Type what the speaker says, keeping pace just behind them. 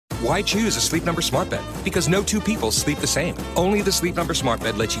Why choose a Sleep Number smart bed? Because no two people sleep the same. Only the Sleep Number smart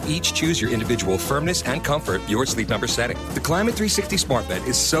bed lets you each choose your individual firmness and comfort, your Sleep Number setting. The Climate 360 smart bed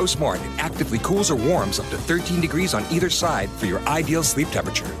is so smart it actively cools or warms up to 13 degrees on either side for your ideal sleep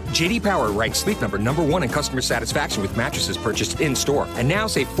temperature. JD Power ranks Sleep Number #1 in customer satisfaction with mattresses purchased in-store. And now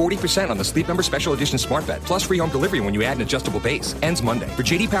save 40% on the Sleep Number Special Edition smart bed, plus free home delivery when you add an adjustable base. Ends Monday. For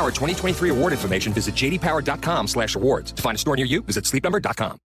JD Power 2023 award information, visit jdpower.com/awards. To find a store near you, visit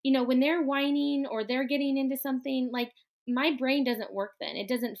sleepnumber.com. When they're whining or they're getting into something, like, my brain doesn't work then. It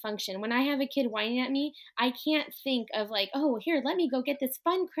doesn't function. When I have a kid whining at me, I can't think of like, oh, here, let me go get this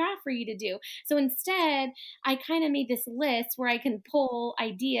fun craft for you to do. So instead, I kind of made this list where I can pull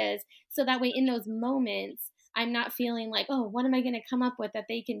ideas so that way in those moments, I'm not feeling like, oh, what am I going to come up with that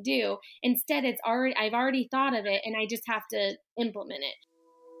they can do? Instead, I've already thought of it and I just have to implement it.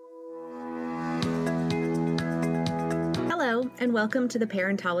 Hello, and welcome to the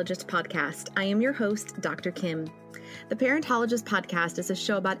Parentologist Podcast. I am your host, Dr. Kim. The Parentologist Podcast is a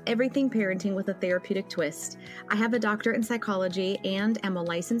show about everything parenting with a therapeutic twist. I have a doctorate in psychology and am a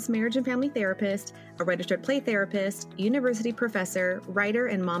licensed marriage and family therapist, a registered play therapist, university professor, writer,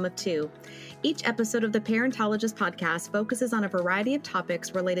 and mom of 2. Each episode of the Parentologist Podcast focuses on a variety of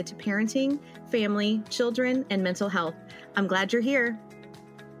topics related to parenting, family, children, and mental health. I'm glad you're here.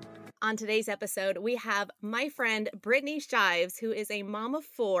 On today's episode, we have my friend Brittany Shives, who is a mom of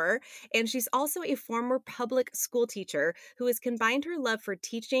 4, and she's also a former public school teacher who has combined her love for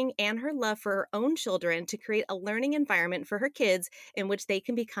teaching and her love for her own children to create a learning environment for her kids in which they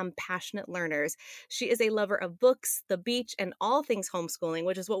can become passionate learners. She is a lover of books, the beach, and all things homeschooling,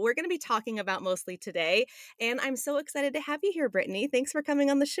 which is what we're going to be talking about mostly today. And I'm so excited to have you here, Brittany. Thanks for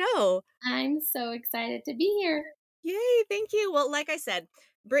coming on the show. I'm so excited to be here. Yay, thank you. Well, like I said,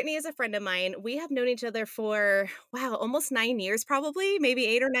 Brittany is a friend of mine. We have known each other for, almost 9 years, probably, maybe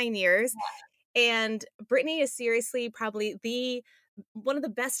 8 or 9 years. And Brittany is seriously probably one of the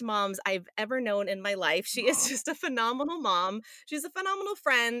best moms I've ever known in my life. She is just a phenomenal mom. She's a phenomenal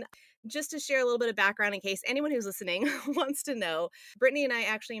friend. Just to share a little bit of background in case anyone who's listening wants to know, Brittany and I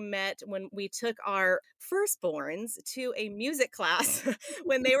actually met when we took our firstborns to a music class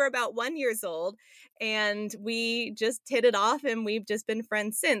when they were about 1 year old. And we just hit it off and we've just been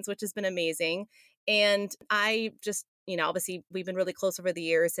friends since, which has been amazing. And I just, obviously we've been really close over the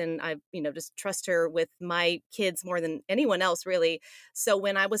years and I've, just trust her with my kids more than anyone else really. So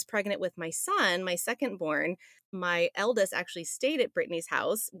when I was pregnant with my son, my second born, my eldest actually stayed at Brittany's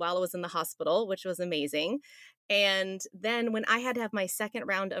house while I was in the hospital, which was amazing. And then when I had to have my second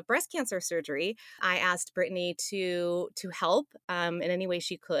round of breast cancer surgery, I asked Brittany to help in any way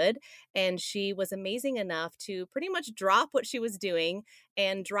she could. And she was amazing enough to pretty much drop what she was doing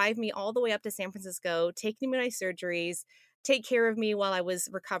and drive me all the way up to San Francisco, take me to my surgeries, take care of me while I was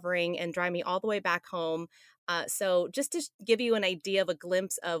recovering, and drive me all the way back home. So just to give you an idea of a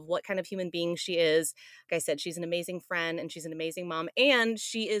glimpse of what kind of human being she is, like I said, she's an amazing friend and she's an amazing mom. And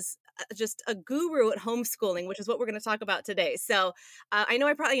she is just a guru at homeschooling, which is what we're going to talk about today. So I know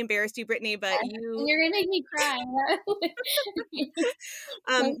I probably embarrassed you, Brittany, but you're going to make me cry.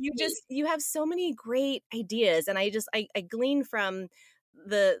 you have so many great ideas. And I glean from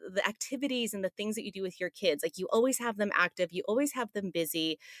the activities and the things that you do with your kids. Like, you always have them active, you always have them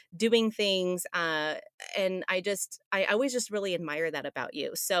busy doing things. And I always just really admire that about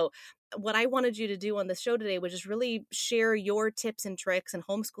you. So what I wanted you to do on the show today was just really share your tips and tricks and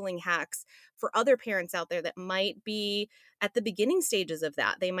homeschooling hacks for other parents out there that might be at the beginning stages of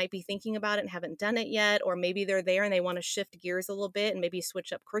that. They might be thinking about it and haven't done it yet, or maybe they're there and they want to shift gears a little bit and maybe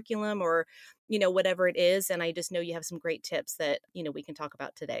switch up curriculum or, whatever it is. And I just know you have some great tips that, we can talk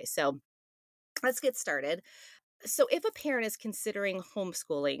about today. So let's get started. So if a parent is considering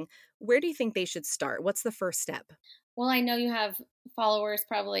homeschooling, where do you think they should start? What's the first step? Well, I know you have followers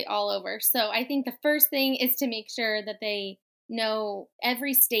probably all over. So I think the first thing is to make sure that they know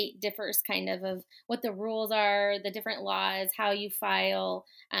every state differs kind of what the rules are, the different laws, how you file,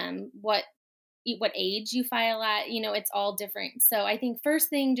 what age you file at, it's all different. So I think first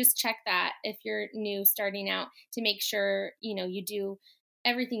thing, just check that if you're new starting out to make sure, you do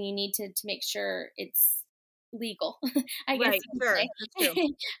everything you need to make sure it's legal, I guess. Right, sure. That's true.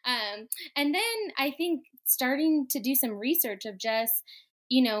 And then I think starting to do some research of just,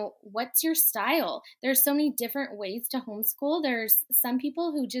 what's your style? There's so many different ways to homeschool. There's some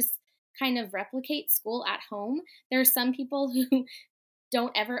people who just kind of replicate school at home. There's some people who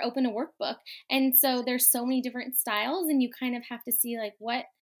don't ever open a workbook. And so there's so many different styles, and you kind of have to see like what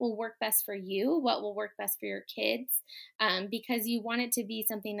will work best for you, what will work best for your kids, because you want it to be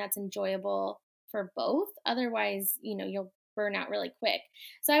something that's enjoyable for both. Otherwise, you'll burn out really quick.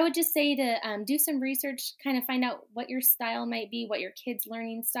 So I would just say to do some research, kind of find out what your style might be, what your kids'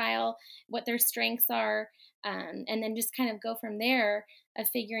 learning style, what their strengths are, and then just kind of go from there of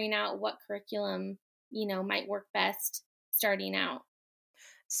figuring out what curriculum, might work best starting out.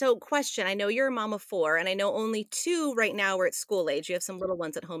 So, question, I know you're a mom of four, and I know only two right now are at school age. You have some little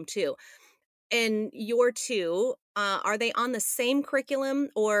ones at home too. And your two, are they on the same curriculum,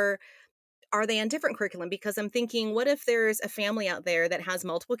 or are they on different curriculum? Because I'm thinking, what if there's a family out there that has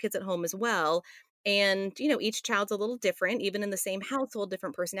multiple kids at home as well? And, each child's a little different, even in the same household,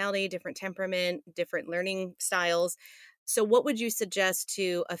 different personality, different temperament, different learning styles. So what would you suggest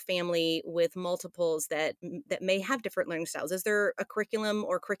to a family with multiples that may have different learning styles? Is there a curriculum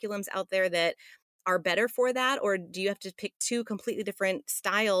or curriculums out there that are better for that? Or do you have to pick two completely different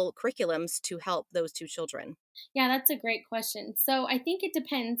style curriculums to help those two children? Yeah, that's a great question. So I think it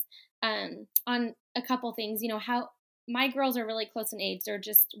depends on a couple things. How my girls are really close in age; they're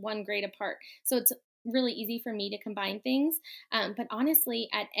just one grade apart, so it's really easy for me to combine things. But honestly,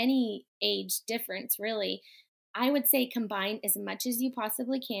 at any age difference, really, I would say combine as much as you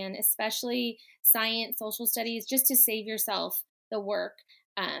possibly can, especially science, social studies, just to save yourself the work.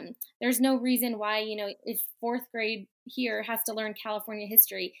 There's no reason why, if fourth grade here has to learn California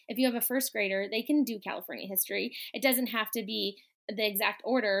history, if you have a first grader, they can do California history. It doesn't have to be the exact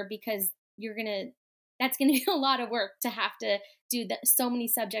order because that's going to be a lot of work to have to do so many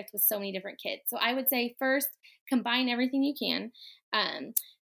subjects with so many different kids. So I would say first, combine everything you can. Um,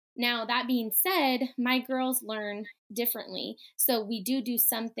 Now, that being said, my girls learn differently. So we do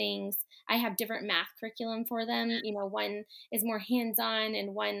some things. I have different math curriculum for them. One is more hands on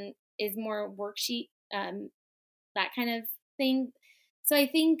and one is more worksheet, that kind of thing. So I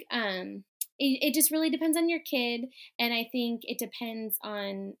think it just really depends on your kid. And I think it depends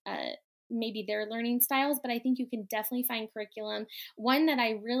on maybe their learning styles, but I think you can definitely find curriculum. One that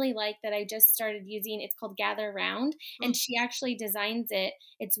I really like that I just started using, it's called Gather Round, and she actually designs it.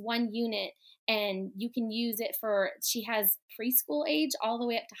 It's one unit and you can use it she has preschool age all the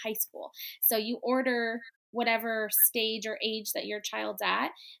way up to high school. So you order whatever stage or age that your child's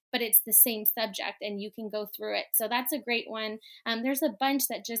at, but it's the same subject and you can go through it. So that's a great one. There's a bunch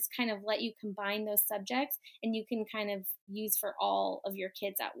that just kind of let you combine those subjects and you can kind of use for all of your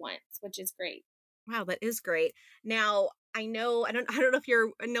kids at once, which is great. Wow, that is great. Now, I don't know if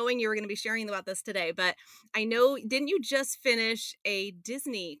you're knowing you were going to be sharing about this today, but I know, didn't you just finish a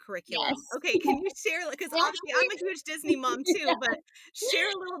Disney Yes. curriculum? Okay, can you share, because obviously I'm a huge Disney mom too, but share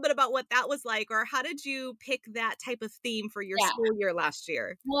a little bit about what that was like, or how did you pick that type of theme for your Yeah. school year last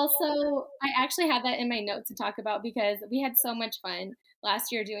year? Well, so I actually had that in my notes to talk about because we had so much fun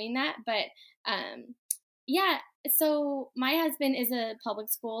last year doing that. But yeah, so my husband is a public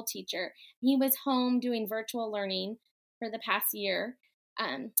school teacher. He was home doing virtual learning for the past year.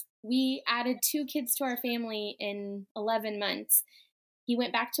 We added two kids to our family in 11 months. He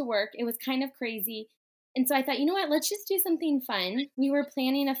went back to work. It was kind of crazy. And so I thought, you know what, let's just do something fun. We were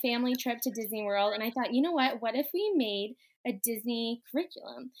planning a family trip to Disney World. And I thought, you know what if we made a Disney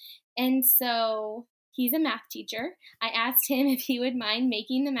curriculum? And so he's a math teacher. I asked him if he would mind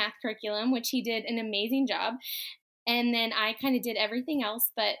making the math curriculum, which he did an amazing job. And then I kind of did everything else.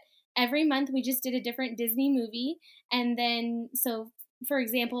 But every month we just did a different Disney movie. And then, so for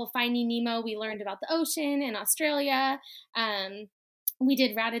example, Finding Nemo, we learned about the ocean in Australia. We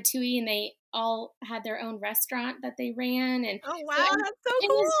did Ratatouille, and they all had their own restaurant that they ran. And Oh, so wow, that's so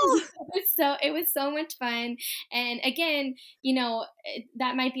cool. it was so much fun. And again,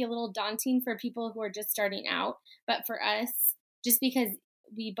 that might be a little daunting for people who are just starting out, but for us, just because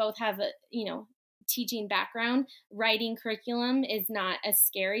we both have a teaching background, writing curriculum is not as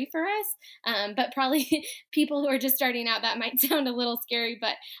scary for us. But probably people who are just starting out, that might sound a little scary,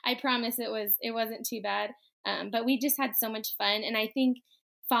 but I promise it wasn't too bad. But we just had so much fun. And I think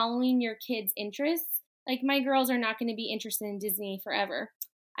following your kids' interests, like my girls are not going to be interested in Disney forever.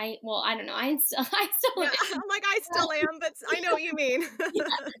 I don't know. I still Yeah, am. I'm like, I still am, but I know what you mean. Yeah.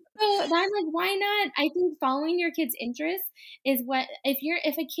 So I'm like, why not? I think following your kids' interests is what,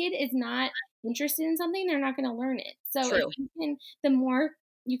 if a kid is not interested in something, they're not going to learn it. So if True. the more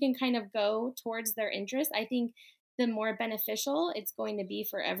you can kind of go towards their interest, I think the more beneficial it's going to be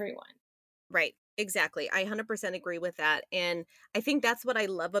for everyone. Right. Exactly. I 100% agree with that. And I think that's what I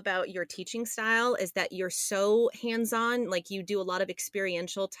love about your teaching style is that you're so hands-on, like you do a lot of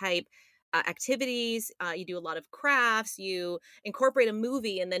experiential type activities. You do a lot of crafts. You incorporate a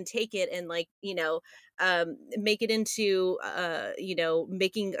movie and then take it and make it into,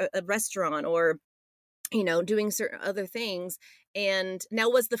 making a restaurant or doing certain other things. And now,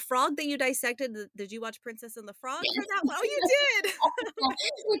 was the frog that you dissected, did you watch Princess and the Frog for that one? Oh, you did.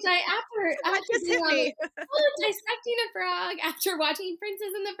 Which I That after just doing hit all me. this, dissecting a frog after watching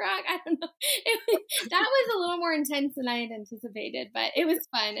Princess and the Frog, I don't know. That was a little more intense than I had anticipated, but it was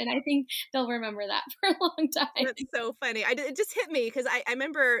fun, and I think they'll remember that for a long time. That's so funny. It just hit me because I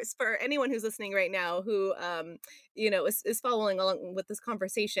remember, for anyone who's listening right now who is following along with this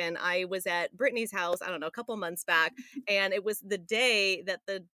conversation, I was at Brittany's house, I don't know, a couple months back, and it was the day that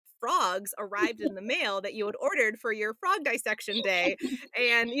the frogs arrived in the mail that you had ordered for your frog dissection day.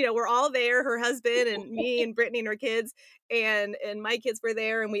 And we're all there, her husband and me and Brittany and her kids, and my kids were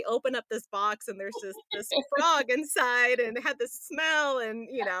there, and we open up this box and there's this frog inside, and it had this smell, and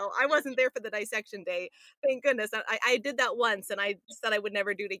I wasn't there for the dissection day, thank goodness. I did that once, and I said I would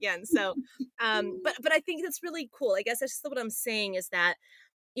never do it again. So but I think that's really cool. I guess that's just what I'm saying, is that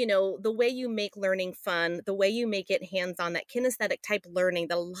the way you make learning fun, the way you make it hands-on, that kinesthetic type learning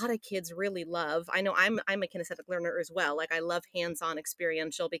that a lot of kids really love. I know I'm a kinesthetic learner as well. Like, I love hands-on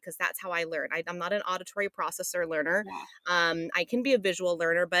experiential because that's how I learn. I'm not an auditory processor learner. Yeah. I can be a visual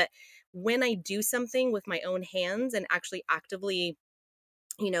learner, but when I do something with my own hands and actually actively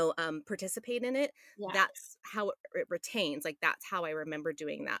participate in it, Yeah. that's how it retains. Like, that's how I remember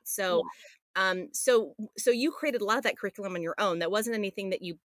doing that. So Yeah. so you created a lot of that curriculum on your own. That wasn't anything that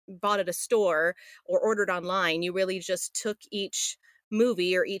you bought at a store or ordered online. You really just took each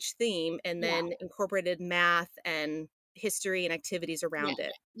movie or each theme and Yeah. then incorporated math and history and activities around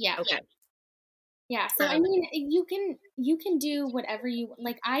it. Yeah. Okay. Yeah. So I mean, you can do whatever you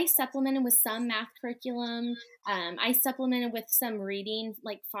like. I supplemented with some math curriculum. I supplemented with some reading,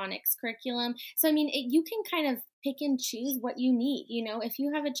 like phonics curriculum. So I mean, you can kind of pick and choose what you need. If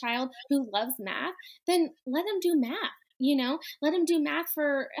you have a child who loves math, then let them do math. Let them do math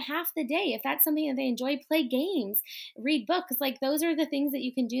for half the day. If that's something that they enjoy, play games, read books. Like, those are the things that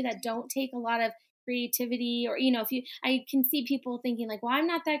you can do that don't take a lot of creativity. Or I can see people thinking like, well, I'm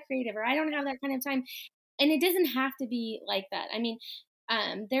not that creative, or I don't have that kind of time. And it doesn't have to be like that. I mean,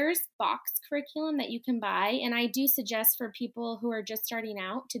 there's box curriculum that you can buy, and I do suggest for people who are just starting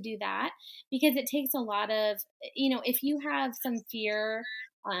out to do that, because it takes a lot of, if you have some fear,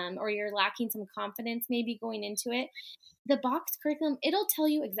 or you're lacking some confidence maybe going into it, the box curriculum, it'll tell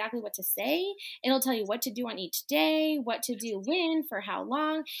you exactly what to say. It'll tell you what to do on each day, what to do when, for how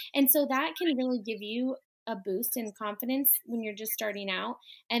long. And so that can really give you a boost in confidence when you're just starting out.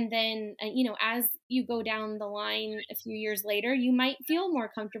 And then, as you go down the line a few years later, you might feel more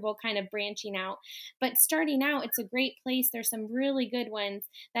comfortable kind of branching out. But starting out, it's a great place. There's some really good ones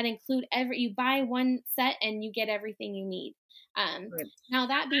that include you buy one set and you get everything you need. Right. Now,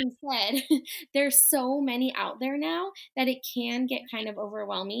 that being said, there's so many out there now that it can get kind of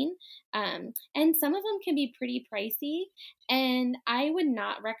overwhelming. And some of them can be pretty pricey. And I would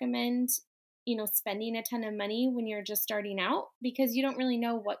not recommend, spending a ton of money when you're just starting out, because you don't really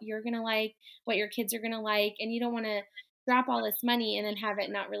know what you're going to like, what your kids are going to like. And you don't want to drop all this money and then have it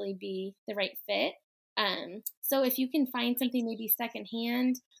not really be the right fit. So if you can find something maybe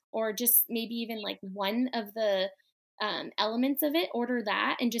secondhand, or just maybe even like one of the elements of it, order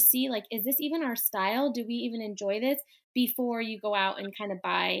that and just see, like, is this even our style? Do we even enjoy this, before you go out and kind of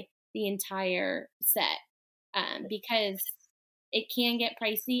buy the entire set? Because it can get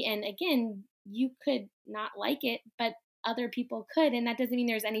pricey. And again, you could not like it, but other people could. And that doesn't mean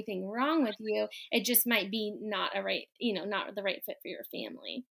there's anything wrong with you. It just might be not not the right fit for your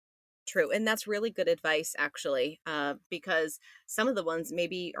family. True. And that's really good advice, actually, because some of the ones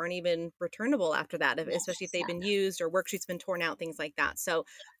maybe aren't even returnable after that, especially if they've been used or worksheets been torn out, things like that. So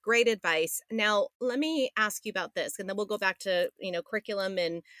great advice. Now, let me ask you about this, and then we'll go back to, curriculum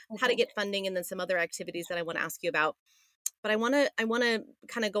and how to Okay. get funding, and then some other activities that I want to ask you about. But I want to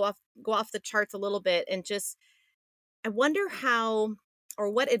kind of go off the charts a little bit, and just, I wonder how, or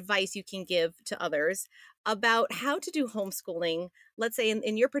what advice you can give to others about how to do homeschooling, let's say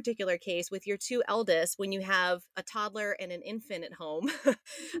in your particular case with your two eldest, when you have a toddler and an infant at home.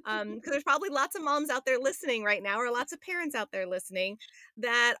 Because there's probably lots of moms out there listening right now, or lots of parents out there listening,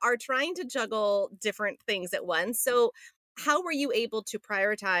 that are trying to juggle different things at once. So how were you able to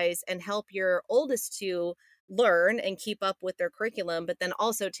prioritize and help your oldest two learn and keep up with their curriculum, but then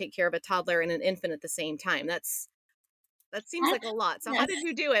also take care of a toddler and an infant at the same time? That seems like a lot. So how Yes. did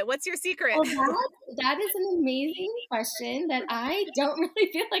you do it? What's your secret? Well, that is an amazing question that I don't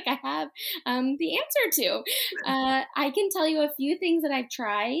really feel like I have the answer to. I can tell you a few things that I've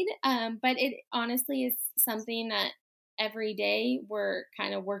tried, but it honestly is something that every day we're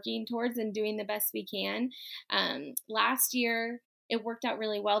kind of working towards and doing the best we can. Last year, it worked out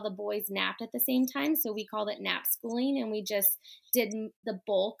really well. The boys napped at the same time, so we called it nap schooling, and we just did the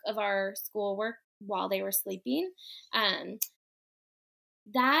bulk of our schoolwork while they were sleeping. Um,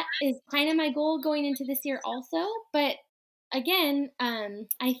 that is kind of my goal going into this year also. But again,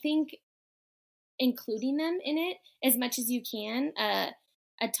 I think including them in it as much as you can.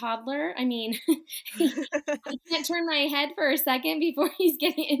 A toddler, I mean, I can't turn my head for a second before he's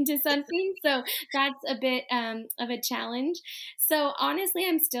getting into something. So that's a bit of a challenge. So honestly,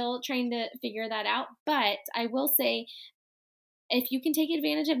 I'm still trying to figure that out. But I will say, if you can take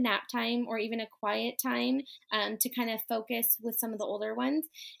advantage of nap time or even a quiet time to kind of focus with some of the older ones,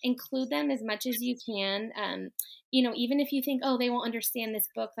 include them as much as you can. Even if you think, oh, they won't understand this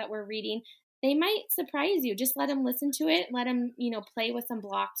book that we're reading, they might surprise you. Just let them listen to it. Let them, play with some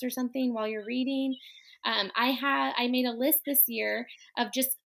blocks or something while you're reading. I made a list this year of just,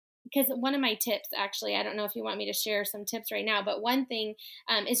 because one of my tips, actually, I don't know if you want me to share some tips right now, but one thing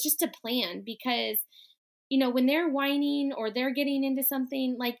is just to plan, because when they're whining or they're getting into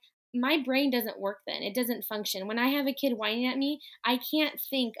something, like, my brain doesn't work then. It doesn't function. When I have a kid whining at me, I can't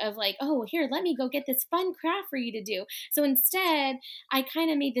think of like, oh, here, let me go get this fun craft for you to do. So instead, I kind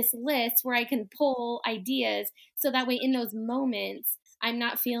of made this list where I can pull ideas so that way in those moments, I'm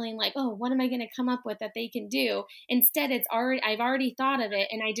not feeling like, oh, what am I going to come up with that they can do? Instead, I've already thought of it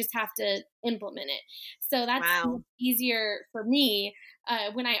and I just have to implement it. So that's Wow. easier for me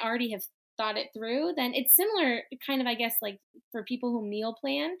when I already have thought it through. Then it's similar kind of, I guess, like for people who meal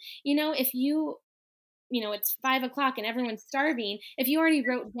plan, if it's 5 o'clock and everyone's starving, if you already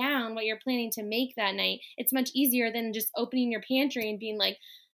wrote down what you're planning to make that night, it's much easier than just opening your pantry and being like,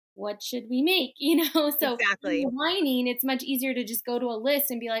 what should we make? So when Exactly. you're whining, it's much easier to just go to a list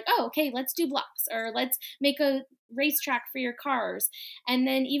and be like, oh, okay, let's do blocks, or let's make a racetrack for your cars. And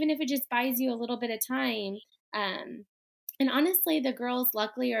then even if it just buys you a little bit of time, and honestly, the girls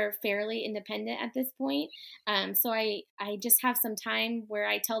luckily are fairly independent at this point. So I just have some time where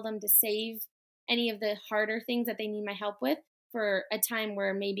I tell them to save any of the harder things that they need my help with for a time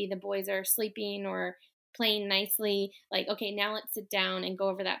where maybe the boys are sleeping or playing nicely. Like, okay, now let's sit down and go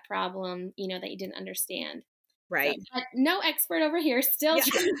over that problem, that you didn't understand. So, Right. but no expert over here, still Yeah.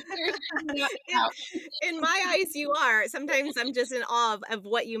 trying to figure it in, out. in my eyes, you are. Sometimes I'm just in awe of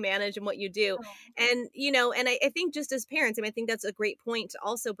what you manage and what you do. And, and I think just as parents, I think that's a great point to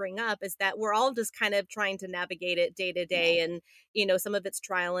also bring up, is that we're all just kind of trying to navigate it day to day. And, some of it's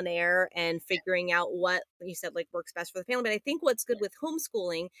trial and error and figuring out what you said, like, works best for the family. But I think what's good with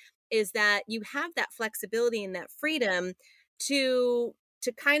homeschooling is that you have that flexibility and that freedom to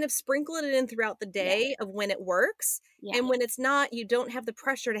kind of sprinkle it in throughout the Yeah. day of when it works. Yeah. And when it's not, you don't have the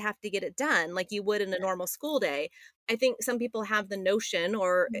pressure to have to get it done like you would in a normal school day. I think some people have the notion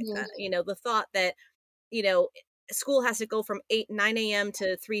or, Mhm. the thought that, you know, school has to go from 9 a.m.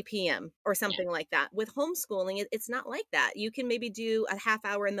 to 3 p.m. or something like that. With homeschooling, it's not like that. You can maybe do a half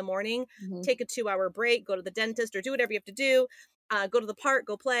hour in the morning, Mhm. take a 2-hour break, go to the dentist or do whatever you have to do. Go to the park,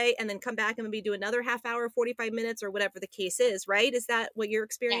 go play, and then come back and maybe do another half hour, 45 minutes, or whatever the case is, right? Is that what your Yeah.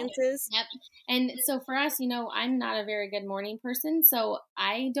 experience is? Yep. And so for us, I'm not a very good morning person, so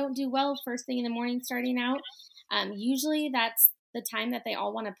I don't do well first thing in the morning starting out. Usually that's the time that they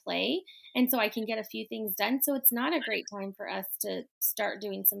all want to play, and so I can get a few things done. So it's not a great time for us to start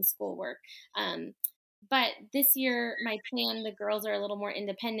doing some schoolwork. But this year, my plan, the girls are a little more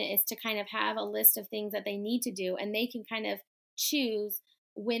independent, is to kind of have a list of things that they need to do, and they can kind of choose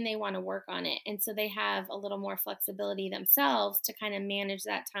when they want to work on it. And so they have a little more flexibility themselves to kind of manage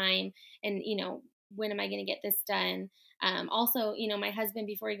that time and, when am I going to get this done? Also, my husband,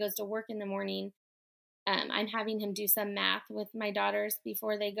 before he goes to work in the morning, I'm having him do some math with my daughters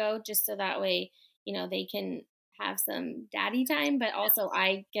before they go, just so that way, they can have some daddy time, but also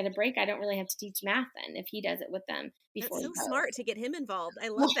I get a break. I don't really have to teach math then if he does it with them That's before he so goes. smart to get him involved. I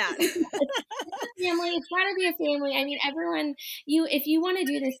love that. Family, it's got to be a family. I mean, everyone, if you want to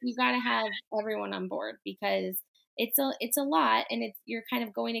do this, you got to have everyone on board, because it's a lot, and you're kind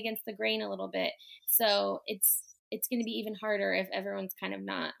of going against the grain a little bit. So it's going to be even harder if everyone's kind of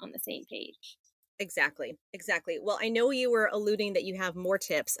not on the same page. Exactly. Exactly. Well, I know you were alluding that you have more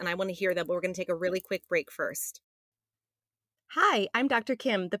tips, and I want to hear that, but we're going to take a really quick break first. Hi, I'm Dr.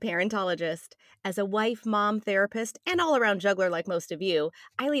 Kim, the parentologist. As a wife, mom, therapist, and all around juggler like most of you,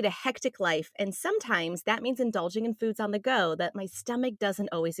 I lead a hectic life, and sometimes that means indulging in foods on the go that my stomach doesn't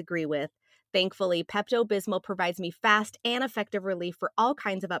always agree with. Thankfully, Pepto Bismol provides me fast and effective relief for all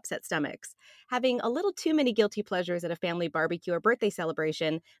kinds of upset stomachs. Having a little too many guilty pleasures at a family barbecue or birthday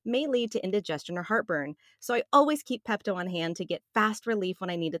celebration may lead to indigestion or heartburn, so I always keep Pepto on hand to get fast relief when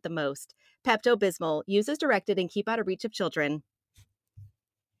I need it the most. Pepto Bismol, use as directed and keep out of reach of children.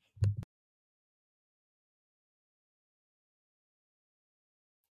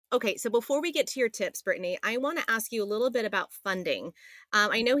 Okay, so before we get to your tips, Brittany, I want to ask you a little bit about funding.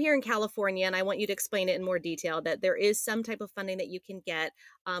 I know here in California, and I want you to explain it in more detail, that there is some type of funding that you can get,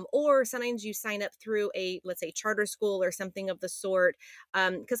 or sometimes you sign up through a, let's say, charter school or something of the sort.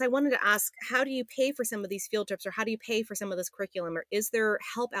 Because I wanted to ask, how do you pay for some of these field trips, or how do you pay for some of this curriculum, or is there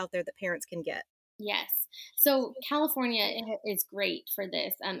help out there that parents can get? Yes. So California is great for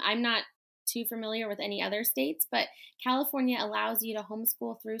this. I'm not too familiar with any other states, but California allows you to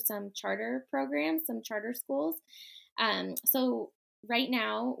homeschool through some charter programs, some charter schools. So right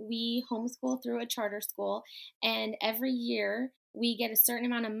now we homeschool through a charter school, and every year we get a certain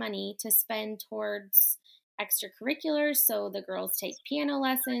amount of money to spend towards extracurriculars. So the girls take piano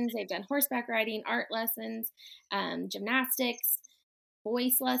lessons, they've done horseback riding, art lessons, gymnastics,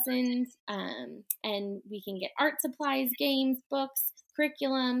 voice lessons, and we can get art supplies, games, books,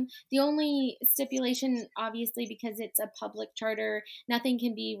 curriculum. The only stipulation, obviously, because it's a public charter, nothing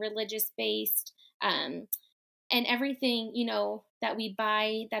can be religious based. And everything, that we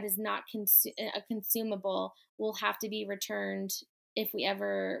buy that is not a consumable will have to be returned if we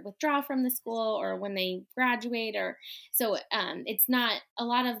ever withdraw from the school or when they graduate. Or so it's not, a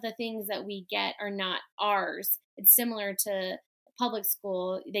lot of the things that we get are not ours. It's similar to public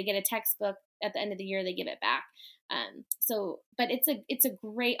school. They get a textbook at the end of the year, they give it back. But it's a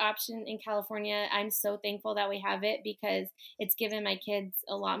great option in California. I'm so thankful that we have it, because it's given my kids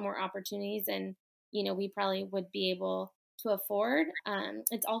a lot more opportunities and we probably would be able to afford.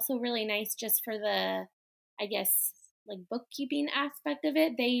 It's also really nice just for the, I guess, like bookkeeping aspect of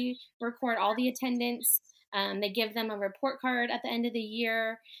it. They record all the attendance. They give them a report card at the end of the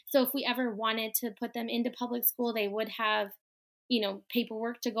year. So if we ever wanted to put them into public school, they would have,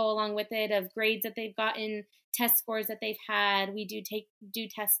 paperwork to go along with it of grades that they've gotten, test scores that they've had. We do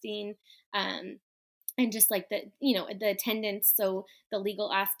testing. And just like the attendance, so the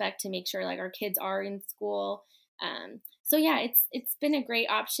legal aspect to make sure like our kids are in school. So yeah, it's been a great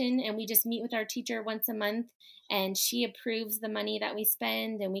option, and we just meet with our teacher once a month, and she approves the money that we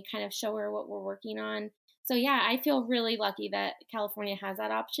spend, and we kind of show her what we're working on. So yeah, I feel really lucky that California has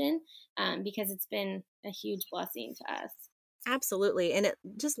that option, because it's been a huge blessing to us. Absolutely. And it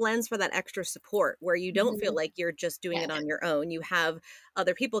just lends for that extra support where you don't feel Mhm. like you're just doing Yes. it on your own. You have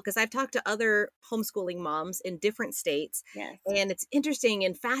other people, because I've talked to other homeschooling moms in different states, Yes. and it's interesting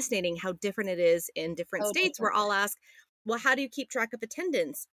and fascinating how different it is in different So states, where different. I'll ask, well, how do you keep track of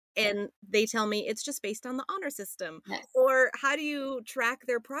attendance? Yes. And they tell me it's just based on the honor system. Yes. Or how do you track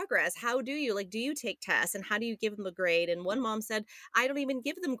their progress? How do you, like, do you take tests and how do you give them a grade? And one mom said, I don't even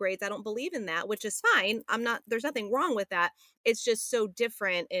give them grades. I don't believe in that, which is fine. There's nothing wrong with that. It's just so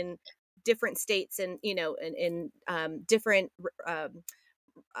different in different states, and different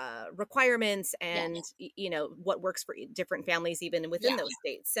requirements, Yes. and what works for different families even within Yeah. those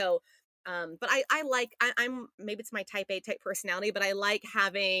states. So but I like, I'm, maybe it's my type A type personality, but I like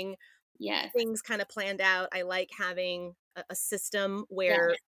having Yes. things kind of planned out. I like having a system Yes.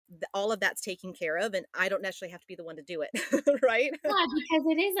 where all of that's taken care of, and I don't necessarily have to be the one to do it. Right. Yeah, because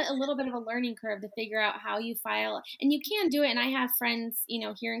it is a little bit of a learning curve to figure out how you file. And you can do it. And I have friends,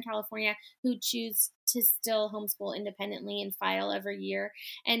 here in California who choose to still homeschool independently and file every year.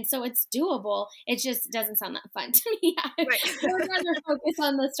 And so it's doable. It just doesn't sound that fun to me. I Right. would rather focus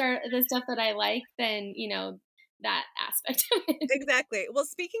on the stuff that I like than, that aspect of it. Exactly. Well,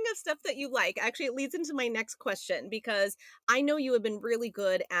 speaking of stuff that you like, actually, it leads into my next question, because I know you have been really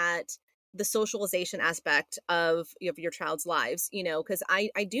good at the socialization aspect of your child's lives, because I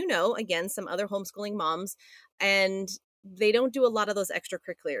do know, again, some other homeschooling moms, and they don't do a lot of those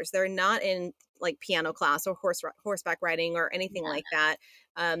extracurriculars. They're not in like piano class or horseback riding or anything Yeah. like that.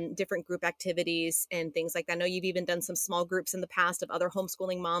 Different group activities and things like that. I know you've even done some small groups in the past of other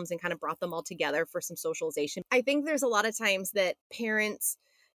homeschooling moms and kind of brought them all together for some socialization. I think there's a lot of times that parents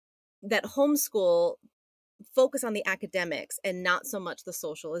that homeschool focus on the academics and not so much the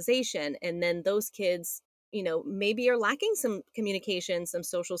socialization. And then those kids, maybe are lacking some communication, some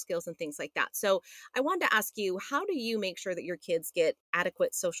social skills and things like that. So I wanted to ask you, how do you make sure that your kids get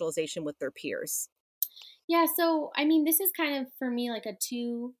adequate socialization with their peers? Yeah, so I mean, this is kind of for me like a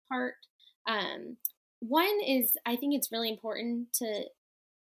two part. Um, One is, I think it's really important to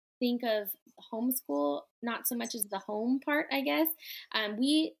think of homeschool not so much as the home part, I guess.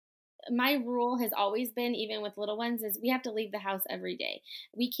 My rule has always been, even with little ones, is we have to leave the house every day.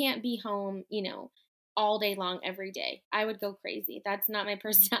 We can't be home, all day long every day. I would go crazy. That's not my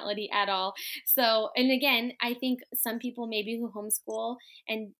personality at all. So, and again, I think some people maybe who homeschool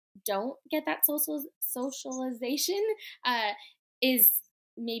and don't get that socialization, is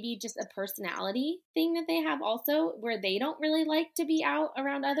maybe just a personality thing that they have also, where they don't really like to be out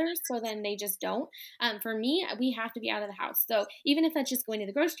around others. So then they just don't. For me, we have to be out of the house. So even if that's just going to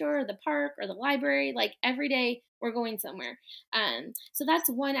the grocery store or the park or the library, like every day we're going somewhere. So that's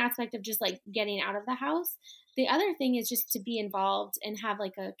one aspect of just like getting out of the house. The other thing is just to be involved and have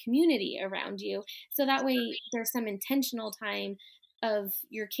like a community around you. So that way there's some intentional time of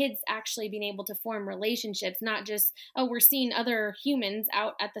your kids actually being able to form relationships, not just, oh, we're seeing other humans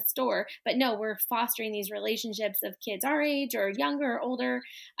out at the store, but no, we're fostering these relationships of kids our age or younger or older.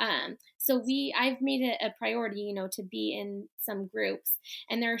 So I've made it a priority, you know, to be in some groups,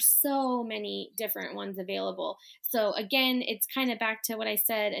 and there are so many different ones available. So again, it's kind of back to what I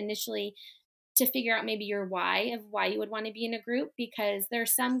said initially, to figure out maybe your why of why you would want to be in a group, because there are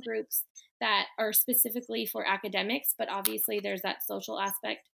some groups that are specifically for academics, but obviously there's that social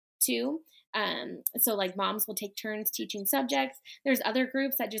aspect too. So like moms will take turns teaching subjects. There's other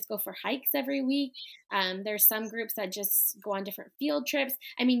groups that just go for hikes every week. There's some groups that just go on different field trips.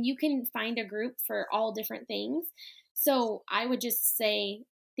 I mean, you can find a group for all different things. So I would just say,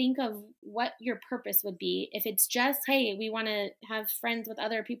 think of what your purpose would be. If it's just, hey, we want to have friends with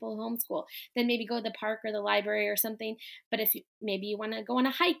other people who homeschool, then maybe go to the park or the library or something. But if maybe you want to go on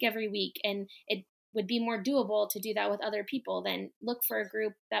a hike every week and it would be more doable to do that with other people, then look for a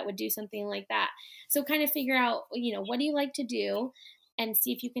group that would do something like that. So kind of figure out, you know, what do you like to do, and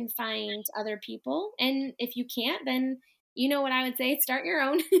see if you can find other people. And if you can't, then you know what I would say, start your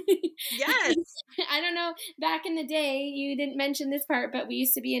own. Yes. I don't know, back in the day, you didn't mention this part, but we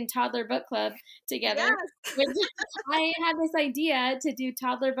used to be in toddler book club together. Yes. Which I had this idea to do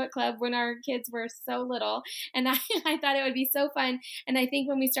toddler book club when our kids were so little. And I thought it would be so fun. And I think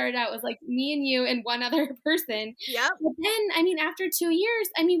when we started out, it was like me and you and one other person. Yep. But then, I mean, after 2 years,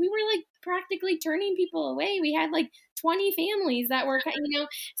 I mean, we were like practically turning people away. We had like 20 families that were, you know,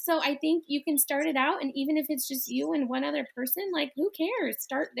 so I think you can start it out. And even if it's just you and one other person, like, who cares?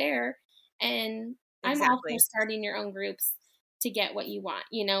 Start there. And I'm all for starting your own groups to get what you want.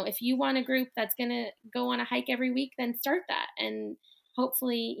 You know, if you want a group that's going to go on a hike every week, then start that. And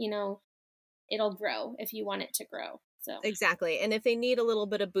hopefully, you know, it'll grow if you want it to grow. So Exactly. And if they need a little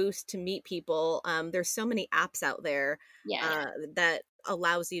bit of boost to meet people, there's so many apps out there that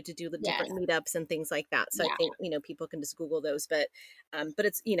allows you to do the different meetups and things like that. So I think, you know, people can just Google those, but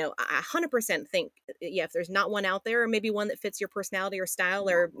it's, you know, I 100% think, if there's not one out there, or maybe one that fits your personality or style,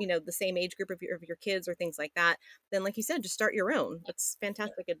 or, you know, the same age group of your kids or things like that, then like you said, just start your own. That's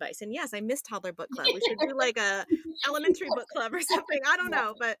fantastic advice. And yes, I miss toddler book club. We should do like a elementary book club or something. I don't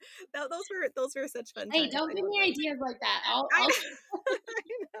know, but those were such fun times. Hey, don't give me ideas like that.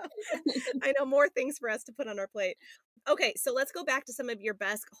 I know more things for us to put on our plate. Okay, so let's go back to some of your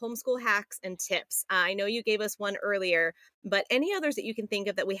best homeschool hacks and tips. I know you gave us one earlier, but any others that you can think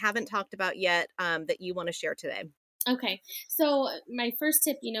of that we haven't talked about yet that you want to share today? Okay. So my first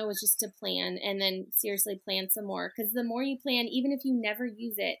tip, you know, is just to plan, and then seriously plan some more, because the more you plan, even if you never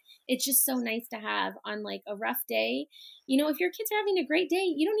use it, it's just so nice to have on like a rough day. You know, if your kids are having a great day,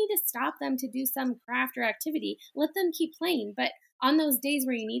 you don't need to stop them to do some craft or activity. Let them keep playing. But on those days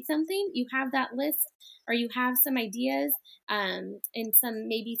where you need something, you have that list, or you have some ideas, and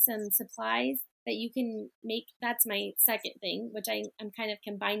maybe some supplies that you can make. That's my second thing, which I'm kind of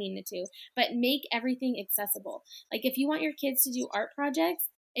combining the two, but make everything accessible. Like if you want your kids to do art projects,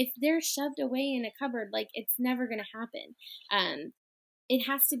 if they're shoved away in a cupboard, like it's never going to happen. It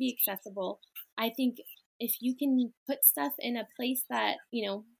has to be accessible. I think if you can put stuff in a place that, you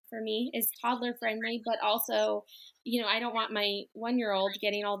know, for me is toddler friendly, but also, you know, I don't want my 1-year-old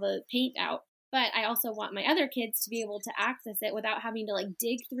getting all the paint out, but I also want my other kids to be able to access it without having to like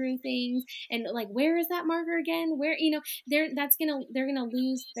dig through things and like, where is that marker again? Where, you know, they're going to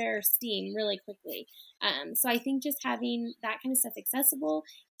lose their steam really quickly. So I think just having that kind of stuff accessible,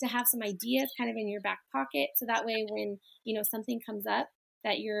 to have some ideas kind of in your back pocket. So that way when, you know, something comes up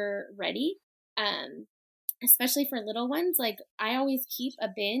that you're ready, especially for little ones, like I always keep a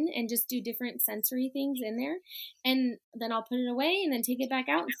bin and just do different sensory things in there. And then I'll put it away and then take it back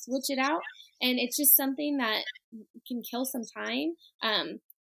out and switch it out. And it's just something that can kill some time.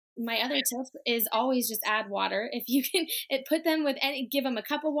 My other tip is always just add water. If you can put them with give them a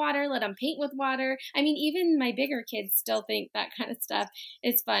cup of water, let them paint with water. I mean, even my bigger kids still think that kind of stuff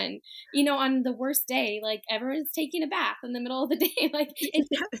is fun. You know, on the worst day, like everyone's taking a bath in the middle of the day. Like it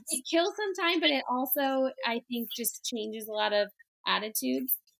kills some time, but it also, I think, just changes a lot of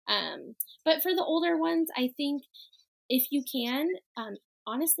attitudes. But for the older ones, I think if you can,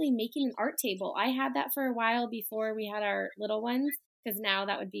 honestly, making an art table. I had that for a while before we had our little ones. because now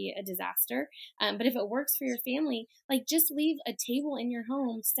that would be a disaster. But if it works for your family, like just leave a table in your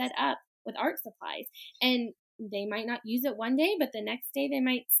home set up with art supplies, and they might not use it one day, but the next day they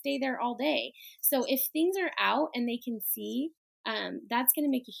might stay there all day. So if things are out and they can see, that's going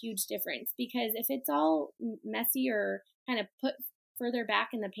to make a huge difference, because if it's all messy or kind of put further back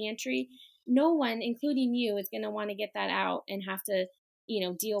in the pantry, no one, including you, is going to want to get that out and have to,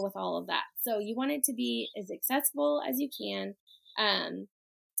 deal with all of that. So you want it to be as accessible as you can.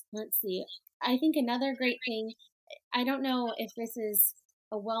 Let's see. I think another great thing, I don't know if this is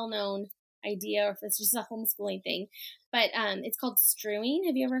a well-known idea or if it's just a homeschooling thing, but it's called strewing.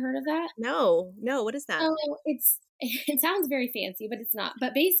 Have you ever heard of that? No. What is that? So it sounds very fancy, but it's not.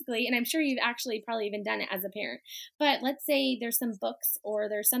 But basically, and I'm sure you've actually probably even done it as a parent, but let's say there's some books or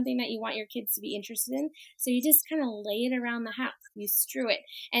there's something that you want your kids to be interested in. So you just kind of lay it around the house. You strew it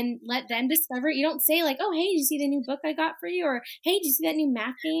and let them discover it. You don't say like, oh, hey, did you see the new book I got for you? Or, hey, did you see that new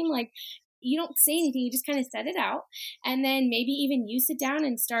math game? Like, you don't say anything. You just kind of set it out. And then maybe even you sit down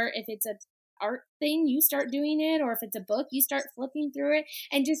and start, if it's a art thing, you start doing it. Or if it's a book, you start flipping through it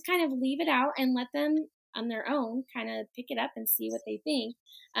and just kind of leave it out and let them on their own kind of pick it up and see what they think.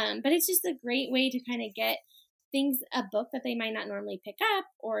 But it's just a great way to kind of get things, a book that they might not normally pick up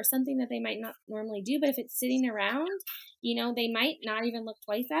or something that they might not normally do. But if it's sitting around, they might not even look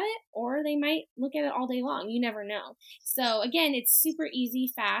twice at it, or they might look at it all day long. You never know. So again, it's super easy,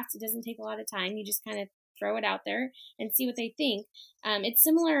 fast. It doesn't take a lot of time. You just kind of throw it out there and see what they think. It's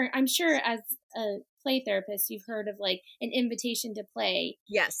similar, I'm sure, as a play therapist, you've heard of like an invitation to play.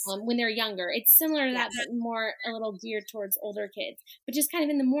 Yes. When they're younger. It's similar to that, but more a little geared towards older kids. But just kind of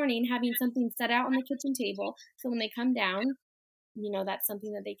in the morning, having something set out on the kitchen table, so when they come down, that's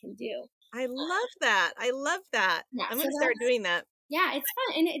something that they can do. I love that. Yeah, I'm going to start doing that. Yeah, it's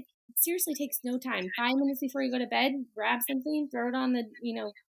fun. And it seriously takes no time. 5 minutes before you go to bed, grab something, throw it on the,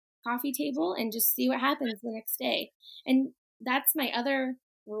 coffee table, and just see what happens the next day. And that's my other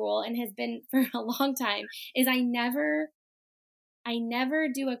rule, and has been for a long time, is I never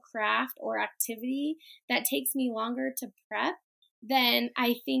do a craft or activity that takes me longer to prep than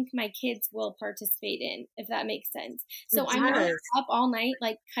I think my kids will participate in, if that makes sense. So I'm not up all night,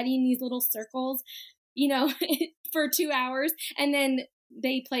 like cutting these little circles, for 2 hours, and then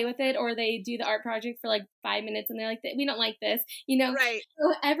they play with it, or they do the art project for like 5 minutes and they're like, we don't like this, Right.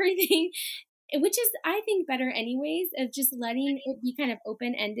 So everything, which is, I think, better anyways, of just letting it be kind of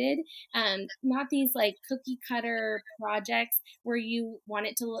open-ended, not these like cookie cutter projects where you want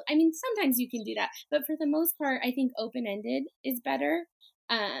it to look, sometimes you can do that, but for the most part, I think open-ended is better.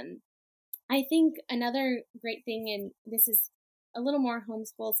 I think another great thing, and this is a little more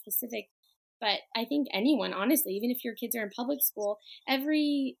homeschool specific, but I think anyone, honestly, even if your kids are in public school,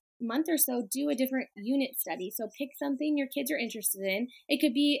 every month or so, do a different unit study. So pick something your kids are interested in. It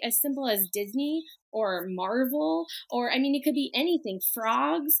could be as simple as Disney or Marvel, or it could be anything,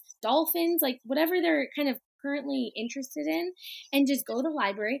 frogs, dolphins, like whatever they're kind of currently interested in, and just go to the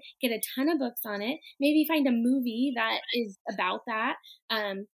library, get a ton of books on it, maybe find a movie that is about that.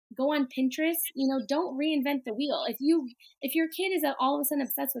 Go on Pinterest, don't reinvent the wheel. If your kid is all of a sudden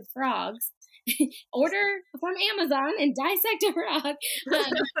obsessed with frogs, order from Amazon and dissect a frog.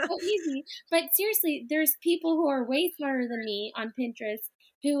 So easy. But seriously, there's people who are way smarter than me on Pinterest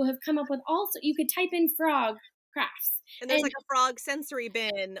who have come up with you could type in frog crafts. And there's like a frog sensory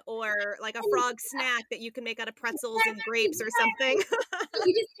bin, or like a frog snack that you can make out of pretzels and grapes or something.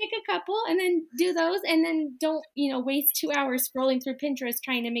 You just pick a couple and then do those, and then don't, waste 2 hours scrolling through Pinterest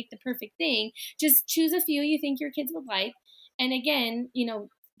trying to make the perfect thing. Just choose a few you think your kids would like. And again,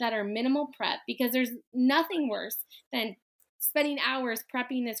 that are minimal prep, because there's nothing worse than spending hours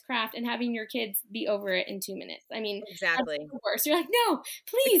prepping this craft and having your kids be over it in 2 minutes. Exactly. That's the worst. You're like, no,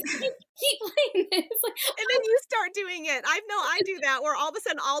 please keep playing this. And then you start doing it. I do that, where all of a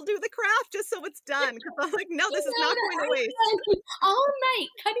sudden I'll do the craft just so it's done, because I'm like, no, this is not going to waste. All night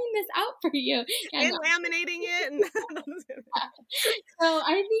cutting this out for you. And laminating it. So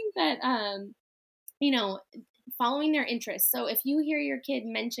I think that, following their interests. So if you hear your kid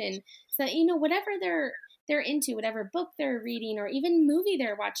mention, so whatever they're into, whatever book they're reading, or even movie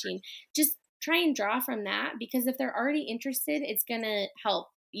they're watching, just try and draw from that, because if they're already interested, it's going to help,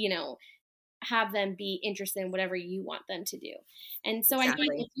 have them be interested in whatever you want them to do. And so exactly.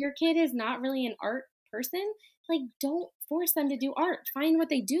 I think if your kid is not really an art person, like, don't force them to do art. Find what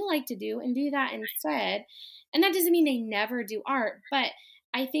they do like to do and do that instead. And that doesn't mean they never do art, but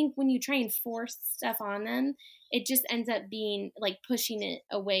I think when you try and force stuff on them, it just ends up being like pushing it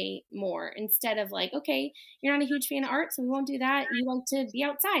away more, instead of like, okay, you're not a huge fan of art, so we won't do that. You like to be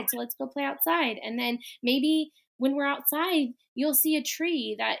outside, so let's go play outside. And then maybe when we're outside, you'll see a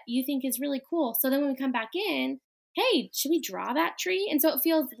tree that you think is really cool. So then when we come back in, hey, should we draw that tree? And so it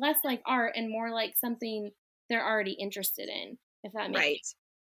feels less like art and more like something they're already interested in, if that makes Right. sense.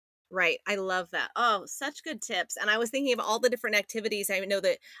 Right. I love that. Oh, such good tips. And I was thinking of all the different activities I know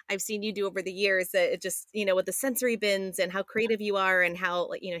that I've seen you do over the years, that it just, with the sensory bins and how creative you are and how,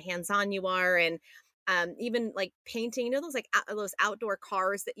 like, hands-on you are. And even like painting, those like those outdoor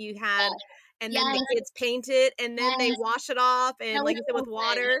cars that you had, and then Yes, the kids paint it and then they yes, wash it off, that and was like you said, so with fun.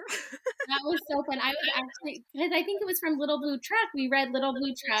 water. That was so fun. I was actually, because I think it was from Little Blue Truck. We read Little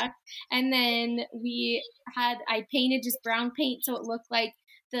Blue Truck, and then I painted just brown paint so it looked like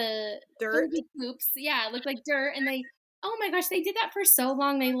the Dirt. Frisbee poops. Yeah, it looked like dirt. And oh my gosh, they did that for so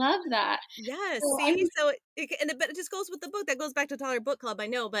long. They loved that. Yes, So I see, so but it just goes with the book. That goes back to Tyler Book Club, I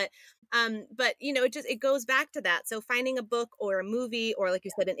know, but it goes back to that. So finding a book or a movie, or like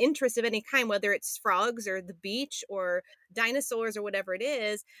you said, an interest of any kind, whether it's frogs or the beach or dinosaurs or whatever it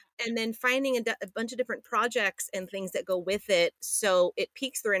is, and then finding a bunch of different projects and things that go with it, so it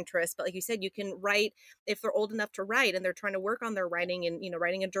piques their interest. But like you said, you can write if they're old enough to write and they're trying to work on their writing, and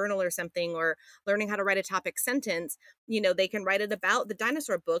writing a journal or something, or learning how to write a topic sentence. They can write it about the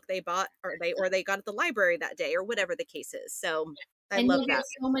dinosaur book they bought, or they got at the library that day, or whatever the case is. So I And love you'll that. get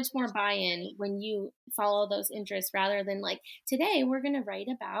so much more buy-in when you follow those interests rather than like, today we're going to write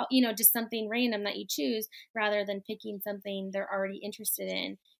about, just something random that you choose rather than picking something they're already interested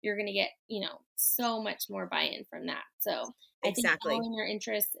in. You're going to get, so much more buy-in from that. So I think Exactly. following your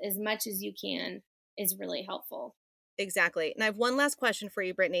interests as much as you can is really helpful. Exactly. And I have one last question for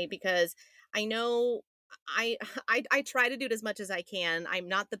you, Brittany, because I know I, I try to do it as much as I can. I'm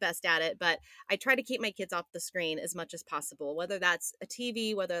not the best at it, but I try to keep my kids off the screen as much as possible, whether that's a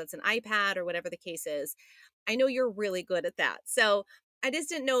TV, whether it's an iPad, or whatever the case is. I know you're really good at that. So I just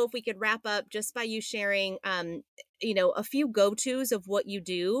didn't know if we could wrap up just by you sharing, a few go-tos of what you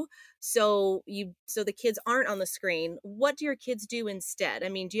do. So the kids aren't on the screen. What do your kids do instead? I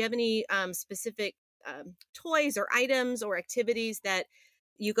mean, do you have any specific toys or items or activities that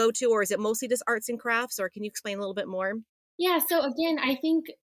you go to, or is it mostly just arts and crafts, or can you explain a little bit more? Yeah. So again, I think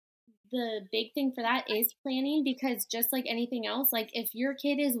the big thing for that is planning, because just like anything else, like if your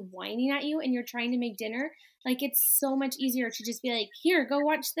kid is whining at you and you're trying to make dinner, like it's so much easier to just be like, here, go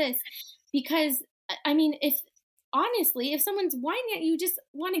watch this. Because I mean, if honestly, if someone's whining at you, just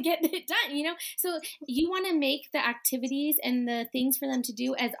want to get it done. So you want to make the activities and the things for them to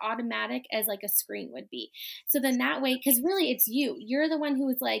do as automatic as like a screen would be. So then that way, because really it's you're the one who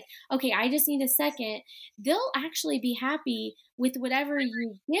is like, okay, I just need a second. They'll actually be happy with whatever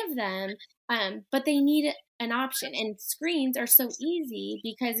you give them, but they need an option. And screens are so easy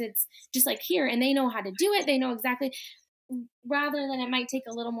because it's just like here, and they know how to do it. They know exactly, rather than it might take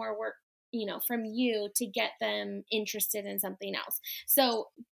a little more work, from you to get them interested in something else. So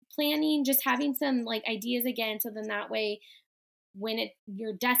planning, just having some like ideas again, so then that way when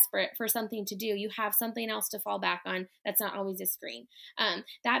you're desperate for something to do, you have something else to fall back on that's not always a screen.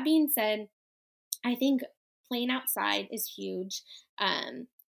 That being said, I think playing outside is huge.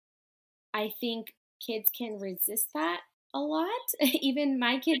 I think kids can resist that a lot. Even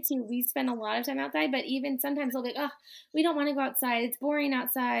my kids, who we spend a lot of time outside, but even sometimes they'll be like, oh, we don't want to go outside. It's boring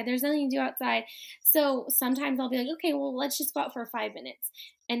outside. There's nothing to do outside. So sometimes I'll be like, okay, well, let's just go out for 5 minutes.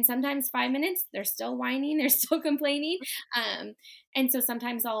 And sometimes 5 minutes, they're still whining, they're still complaining. And so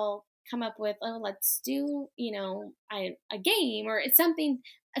sometimes I'll come up with, oh, let's do, a game, or it's something.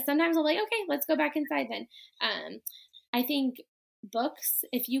 Sometimes I'll be like, okay, let's go back inside then. I think books,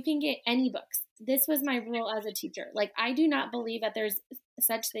 if you can get any books, this was my rule as a teacher. Like, I do not believe that there's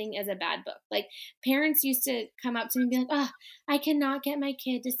such thing as a bad book. Like, parents used to come up to me and be like, oh, I cannot get my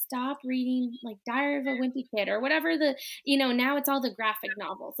kid to stop reading like Diary of a Wimpy Kid or whatever now it's all the graphic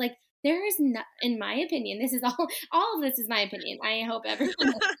novels. Like, there is not, in my opinion, this is all of this is my opinion. I hope everyone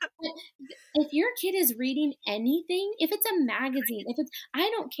knows. If your kid is reading anything, if it's a magazine, I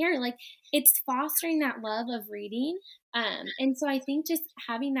don't care. Like, it's fostering that love of reading. And so I think just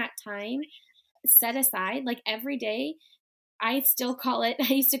having that time set aside, like every day, I used to call it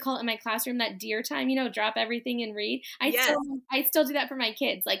in my classroom that deer time, drop everything and read. Yes. I still do that for my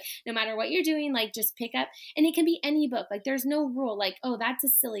kids. Like, no matter what you're doing, like just pick up, and it can be any book. Like, there's no rule, like, oh, that's a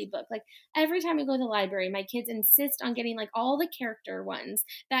silly book. Like, every time I go to the library, my kids insist on getting like all the character ones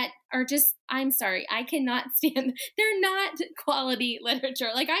that are just, I'm sorry, I cannot stand, they're not quality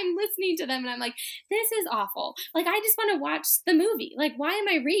literature. Like, I'm listening to them and I'm like, this is awful. Like, I just want to watch the movie. Like, why am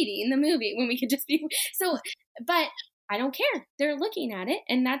I reading the movie when we could just be so, but I don't care. They're looking at it,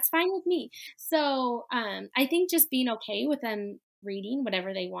 and that's fine with me. So I think just being okay with them reading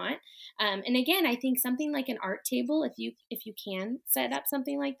whatever they want. And again, I think something like an art table, if you can set up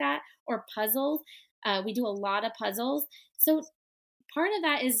something like that, or puzzles. We do a lot of puzzles. So part of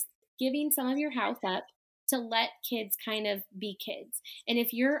that is giving some of your house up to let kids kind of be kids. And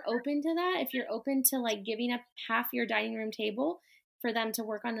if you're open to that, if you're open to like giving up half your dining room table for them to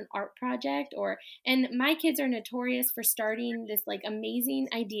work on an art project, and my kids are notorious for starting this like amazing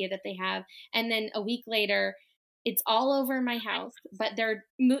idea that they have, and then a week later it's all over my house, but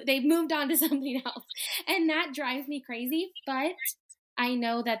they've moved on to something else, and that drives me crazy. But I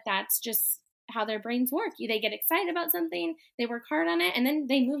know that that's just how their brains work. They get excited about something, they work hard on it, and then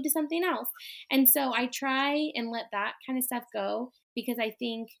they move to something else. And so I try and let that kind of stuff go, because I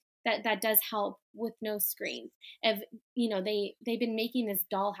think that does help with no screens. They've been making this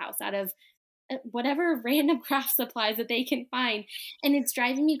dollhouse out of whatever random craft supplies that they can find, and it's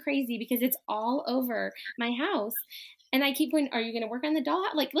driving me crazy because it's all over my house. And I keep going, are you going to work on the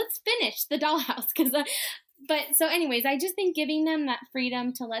dollhouse? Like, let's finish the dollhouse. But so anyways, I just think giving them that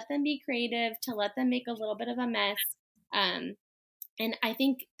freedom to let them be creative, to let them make a little bit of a mess. And I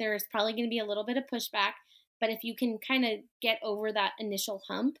think there's probably going to be a little bit of pushback, but if you can kind of get over that initial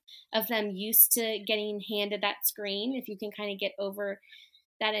hump of them used to getting handed that screen, if you can kind of get over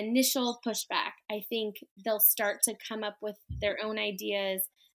that initial pushback, I think they'll start to come up with their own ideas.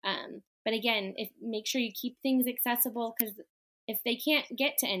 But again, make sure you keep things accessible, because if they can't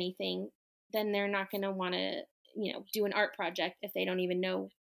get to anything, then they're not going to want to, do an art project if they don't even know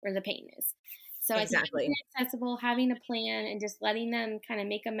where the paint is. So exactly. I think keeping it accessible, having a plan, and just letting them kind of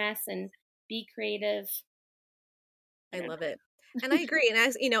make a mess and be creative. I love it. And I agree.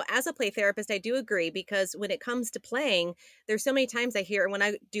 And as a play therapist, I do agree, because when it comes to playing, there's so many times I hear when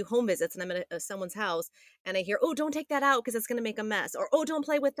I do home visits and I'm at someone's house and I hear, oh, don't take that out because it's going to make a mess. Or, oh, don't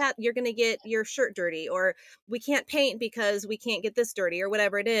play with that. You're going to get your shirt dirty. Or we can't paint because we can't get this dirty, or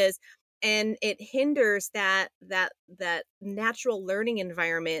whatever it is. And it hinders that natural learning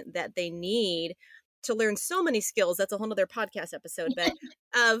environment that they need to learn so many skills. That's a whole nother podcast episode, but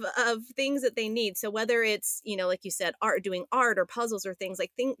of things that they need. So whether it's, like you said, doing art or puzzles or things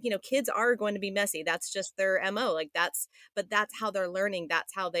kids are going to be messy. That's just their MO. But that's how they're learning.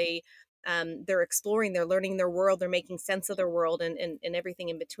 That's how they're exploring, they're learning their world, they're making sense of their world and everything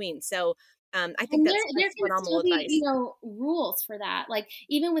in between. So I think that's phenomenal advice. Rules for that. Like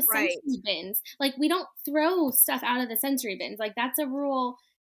even with sensory bins, like we don't throw stuff out of the sensory bins. Like that's a rule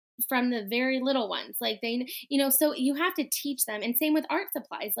from the very little ones. Like they, so you have to teach them. And same with art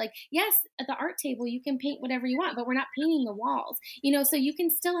supplies. Like, yes, at the art table, you can paint whatever you want, but we're not painting the walls, so you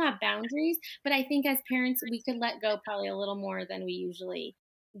can still have boundaries. But I think as parents, we could let go probably a little more than we usually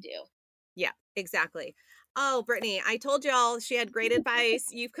do. Yeah, exactly. Oh, Brittany, I told y'all she had great advice.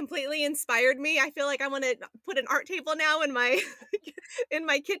 You've completely inspired me. I feel like I want to put an art table now in my in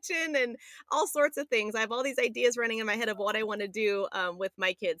my kitchen and all sorts of things. I have all these ideas running in my head of what I want to do with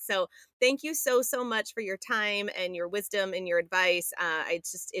my kids. So thank you so much for your time and your wisdom and your advice.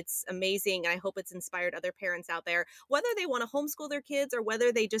 It's amazing. I hope it's inspired other parents out there, whether they want to homeschool their kids or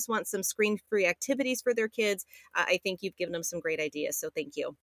whether they just want some screen-free activities for their kids. I think you've given them some great ideas. So thank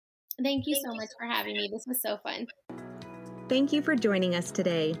you. Thank you so much for having me. This was so fun. Thank you for joining us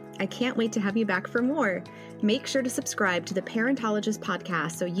today. I can't wait to have you back for more. Make sure to subscribe to the Parentologist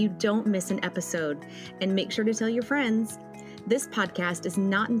podcast so you don't miss an episode. And make sure to tell your friends. This podcast is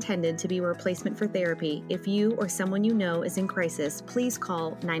not intended to be a replacement for therapy. If you or someone you know is in crisis, please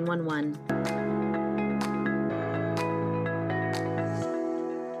call 911.